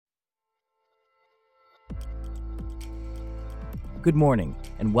Good morning,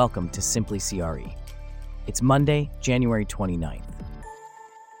 and welcome to Simply CRE. It's Monday, January 29th.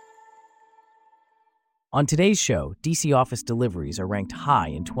 On today's show, DC office deliveries are ranked high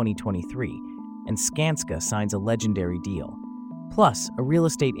in 2023, and Skanska signs a legendary deal. Plus, a real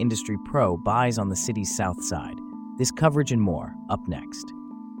estate industry pro buys on the city's south side. This coverage and more, up next.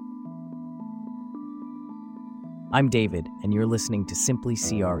 I'm David, and you're listening to Simply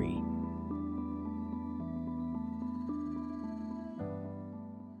CRE.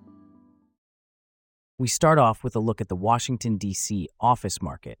 We start off with a look at the Washington, D.C. office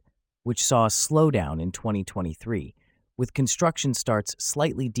market, which saw a slowdown in 2023, with construction starts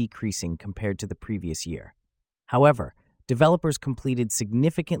slightly decreasing compared to the previous year. However, developers completed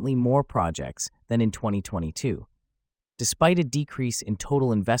significantly more projects than in 2022. Despite a decrease in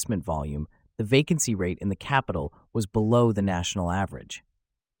total investment volume, the vacancy rate in the capital was below the national average.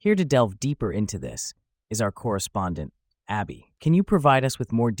 Here to delve deeper into this is our correspondent, Abby. Can you provide us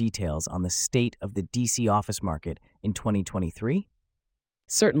with more details on the state of the D.C. office market in 2023?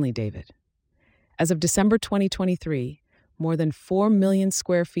 Certainly, David. As of December 2023, more than 4 million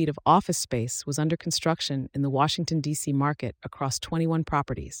square feet of office space was under construction in the Washington, D.C. market across 21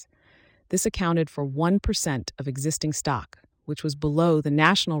 properties. This accounted for 1% of existing stock, which was below the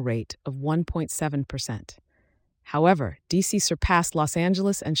national rate of 1.7%. However, D.C. surpassed Los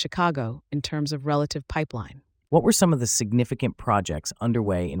Angeles and Chicago in terms of relative pipeline. What were some of the significant projects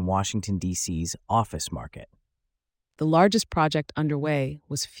underway in Washington, D.C.'s office market? The largest project underway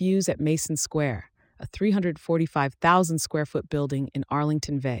was Fuse at Mason Square, a 345,000 square foot building in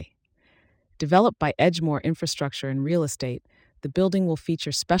Arlington Bay. Developed by Edgemore Infrastructure and Real Estate, the building will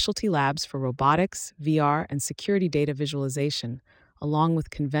feature specialty labs for robotics, VR, and security data visualization, along with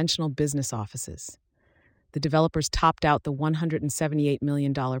conventional business offices. The developers topped out the $178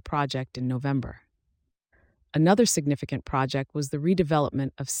 million project in November. Another significant project was the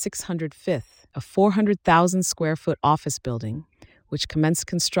redevelopment of 600 Fifth, a 400,000 square foot office building, which commenced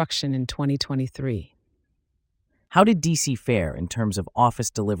construction in 2023. How did DC fare in terms of office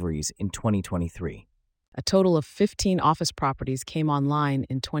deliveries in 2023? A total of 15 office properties came online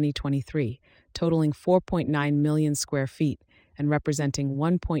in 2023, totaling 4.9 million square feet and representing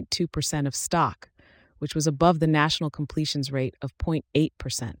 1.2% of stock, which was above the national completions rate of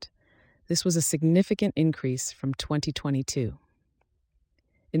 0.8%. This was a significant increase from 2022.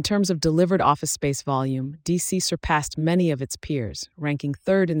 In terms of delivered office space volume, DC surpassed many of its peers, ranking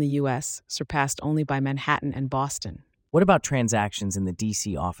third in the U.S., surpassed only by Manhattan and Boston. What about transactions in the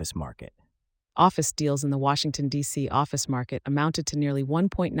DC office market? Office deals in the Washington, D.C. office market amounted to nearly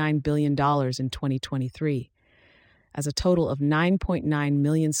 $1.9 billion in 2023, as a total of 9.9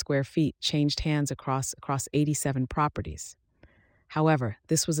 million square feet changed hands across 87 properties. However,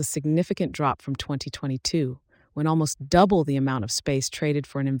 this was a significant drop from 2022, when almost double the amount of space traded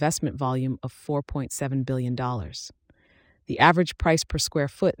for an investment volume of $4.7 billion. The average price per square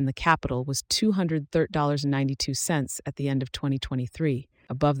foot in the capital was $203.92 at the end of 2023,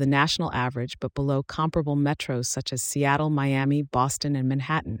 above the national average but below comparable metros such as Seattle, Miami, Boston, and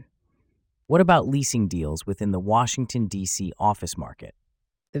Manhattan. What about leasing deals within the Washington, D.C. office market?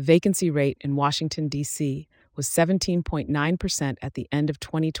 The vacancy rate in Washington, D.C. was 17.9% at the end of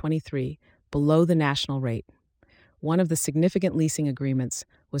 2023, below the national rate. One of the significant leasing agreements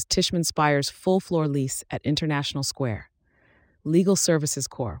was Tishman Speyer's full-floor lease at International Square. Legal Services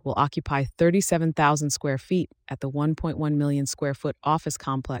Corp. will occupy 37,000 square feet at the 1.1 million square foot office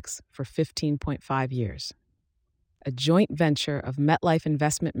complex for 15.5 years. A joint venture of MetLife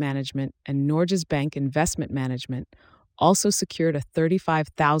Investment Management and Norges Bank Investment Management also secured a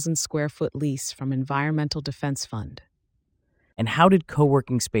 35,000 square foot lease from Environmental Defense Fund. And how did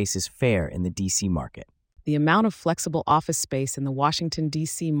co-working spaces fare in the DC market? The amount of flexible office space in the Washington,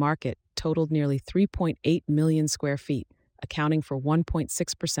 D.C. market totaled nearly 3.8 million square feet, accounting for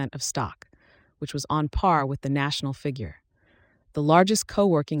 1.6% of stock, which was on par with the national figure. The largest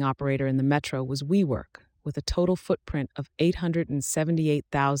co-working operator in the metro was WeWork, with a total footprint of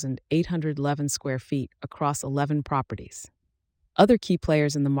 878,811 square feet across 11 properties. Other key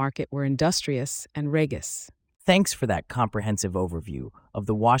players in the market were Industrious and Regus. Thanks for that comprehensive overview of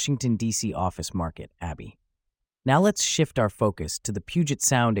the Washington, D.C. office market, Abby. Now let's shift our focus to the Puget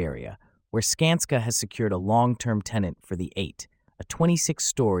Sound area, where Skanska has secured a long-term tenant for the 8, a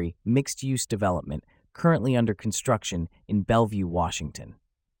 26-story mixed-use development currently under construction in Bellevue, Washington.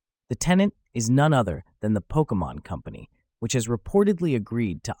 The tenant is none other than the Pokémon Company, which has reportedly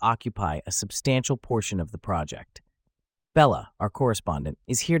agreed to occupy a substantial portion of the project. Bella, our correspondent,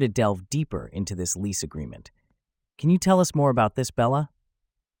 is here to delve deeper into this lease agreement. Can you tell us more about this, Bella?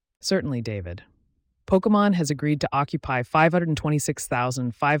 Certainly, David. Pokemon has agreed to occupy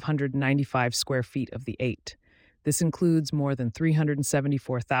 526,595 square feet of the 8. This includes more than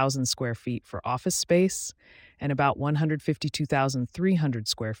 374,000 square feet for office space and about 152,300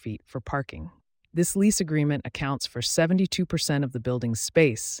 square feet for parking. This lease agreement accounts for 72% of the building's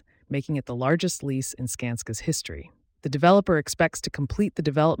space, making it the largest lease in Skanska's history. The developer expects to complete the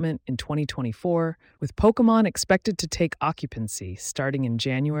development in 2024, with Pokemon expected to take occupancy starting in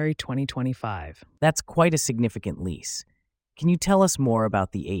January 2025. That's quite a significant lease. Can you tell us more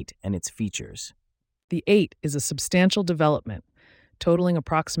about the 8 and its features? The 8 is a substantial development, totaling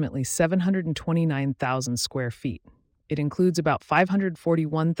approximately 729,000 square feet. It includes about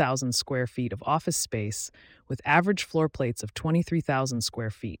 541,000 square feet of office space, with average floor plates of 23,000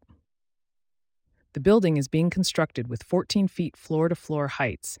 square feet. The building is being constructed with 14 feet floor-to-floor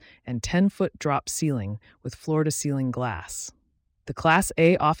heights and 10-foot drop ceiling with floor-to-ceiling glass. The Class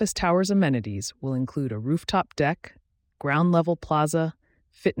A office tower's amenities will include a rooftop deck, ground-level plaza,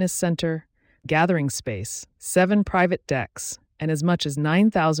 fitness center, gathering space, 7 private decks, and as much as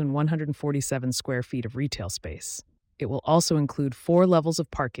 9,147 square feet of retail space. It will also include 4 levels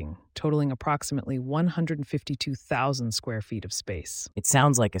of parking, totaling approximately 152,000 square feet of space. It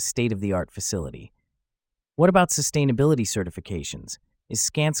sounds like a state-of-the-art facility. What about sustainability certifications? Is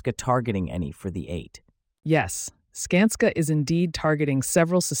Skanska targeting any for the 8? Yes, Skanska is indeed targeting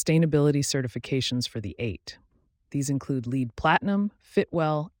several sustainability certifications for the 8. These include LEED Platinum,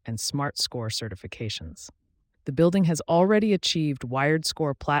 Fitwell, and Smart Score certifications. The building has already achieved Wired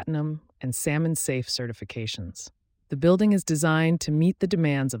Score Platinum and Salmon Safe certifications. The building is designed to meet the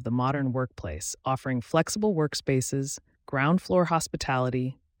demands of the modern workplace, offering flexible workspaces, ground floor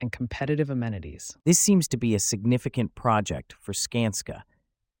hospitality, and competitive amenities. This seems to be a significant project for Skanska.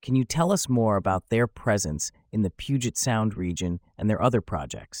 Can you tell us more about their presence in the Puget Sound region and their other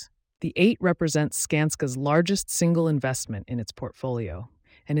projects? The 8 represents Skanska's largest single investment in its portfolio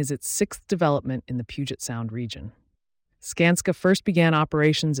and is its 6th development in the Puget Sound region. Skanska first began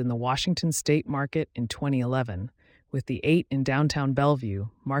operations in the Washington state market in 2011, with the 8 in downtown Bellevue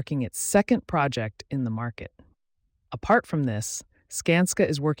marking its 2nd project in the market. Apart from this, Skanska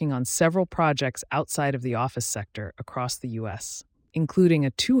is working on several projects outside of the office sector across the U.S., including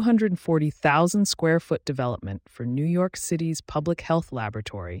a 240,000 square foot development for New York City's Public Health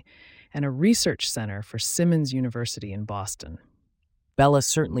Laboratory and a research center for Simmons University in Boston. Bella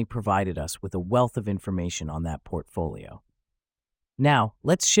certainly provided us with a wealth of information on that portfolio. Now,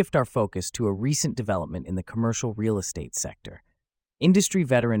 let's shift our focus to a recent development in the commercial real estate sector. Industry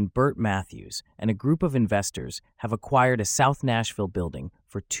veteran Burt Matthews and a group of investors have acquired a South Nashville building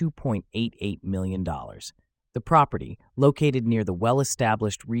for $2.88 million. The property, located near the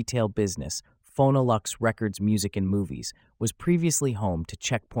well-established retail business Phonolux Records Music and Movies, was previously home to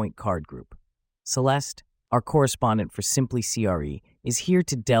Checkpoint Card Group. Celeste, our correspondent for Simply CRE, is here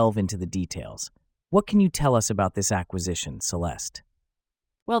to delve into the details. What can you tell us about this acquisition, Celeste?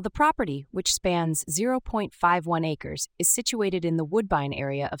 Well, the property, which spans 0.51 acres, is situated in the Woodbine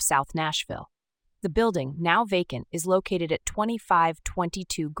area of South Nashville. The building, now vacant, is located at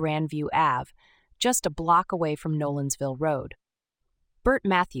 2522 Grandview Ave, just a block away from Nolensville Road. Burt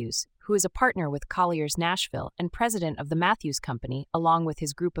Matthews, who is a partner with Colliers Nashville and president of the Matthews Company, along with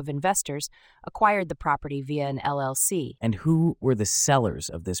his group of investors, acquired the property via an LLC. And who were the sellers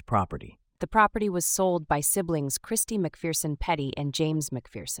of this property? The property was sold by siblings Christy McPherson Petty and James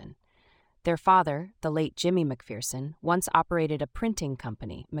McPherson. Their father, the late Jimmy McPherson, once operated a printing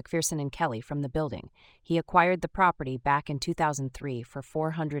company, McPherson and Kelly, from the building. He acquired the property back in 2003 for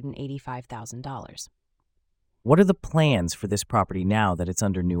 $485,000. What are the plans for this property now that it's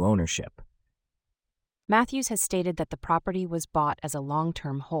under new ownership? Matthews has stated that the property was bought as a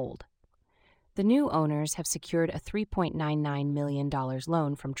long-term hold. The new owners have secured a $3.99 million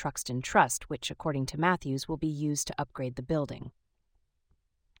loan from Truxton Trust, which, according to Matthews, will be used to upgrade the building.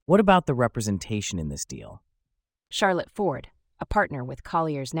 What about the representation in this deal? Charlotte Ford, a partner with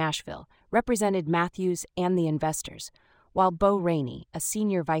Colliers Nashville, represented Matthews and the investors, while Bo Rainey, a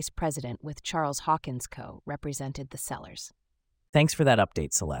senior vice president with Charles Hawkins Co., represented the sellers. Thanks for that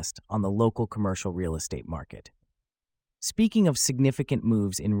update, Celeste, on the local commercial real estate market. Speaking of significant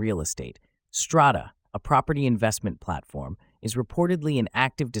moves in real estate, Strata, a property investment platform, is reportedly in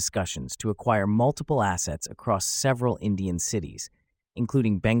active discussions to acquire multiple assets across several Indian cities,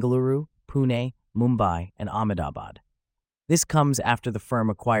 including Bengaluru, Pune, Mumbai, and Ahmedabad. This comes after the firm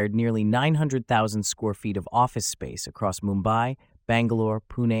acquired nearly 900,000 square feet of office space across Mumbai, Bangalore,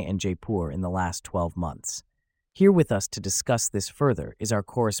 Pune, and Jaipur in the last 12 months. Here with us to discuss this further is our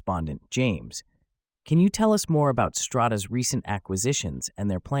correspondent, James. Can you tell us more about Strata's recent acquisitions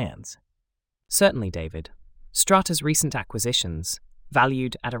and their plans? Certainly, David. Strata's recent acquisitions,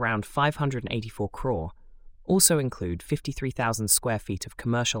 valued at around 584 crore, also include 53,000 square feet of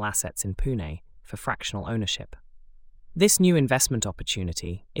commercial assets in Pune for fractional ownership. This new investment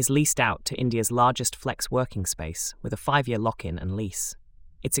opportunity is leased out to India's largest flex working space with a 5-year lock-in and lease.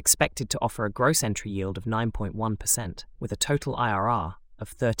 It's expected to offer a gross entry yield of 9.1% with a total IRR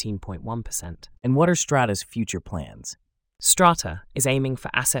of 13.1%. And what are Strata's future plans? Strata is aiming for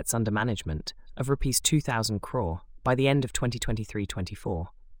assets under management of Rs 2,000 crore by the end of 2023-24.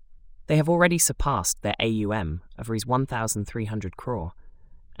 They have already surpassed their AUM of Rs 1,300 crore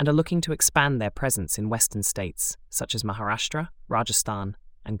and are looking to expand their presence in western states such as Maharashtra, Rajasthan,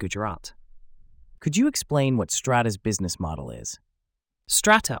 and Gujarat. Could you explain what Strata's business model is?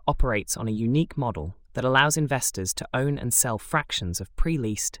 Strata operates on a unique model that allows investors to own and sell fractions of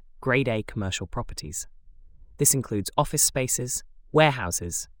pre-leased, Grade A commercial properties. This includes office spaces,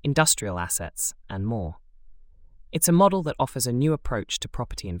 warehouses, industrial assets, and more. It's a model that offers a new approach to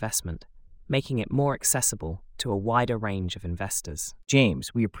property investment, making it more accessible to a wider range of investors.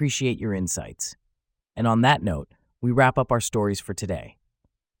 James, we appreciate your insights. And on that note, we wrap up our stories for today.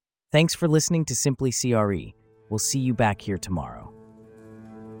 Thanks for listening to Simply CRE. We'll see you back here tomorrow.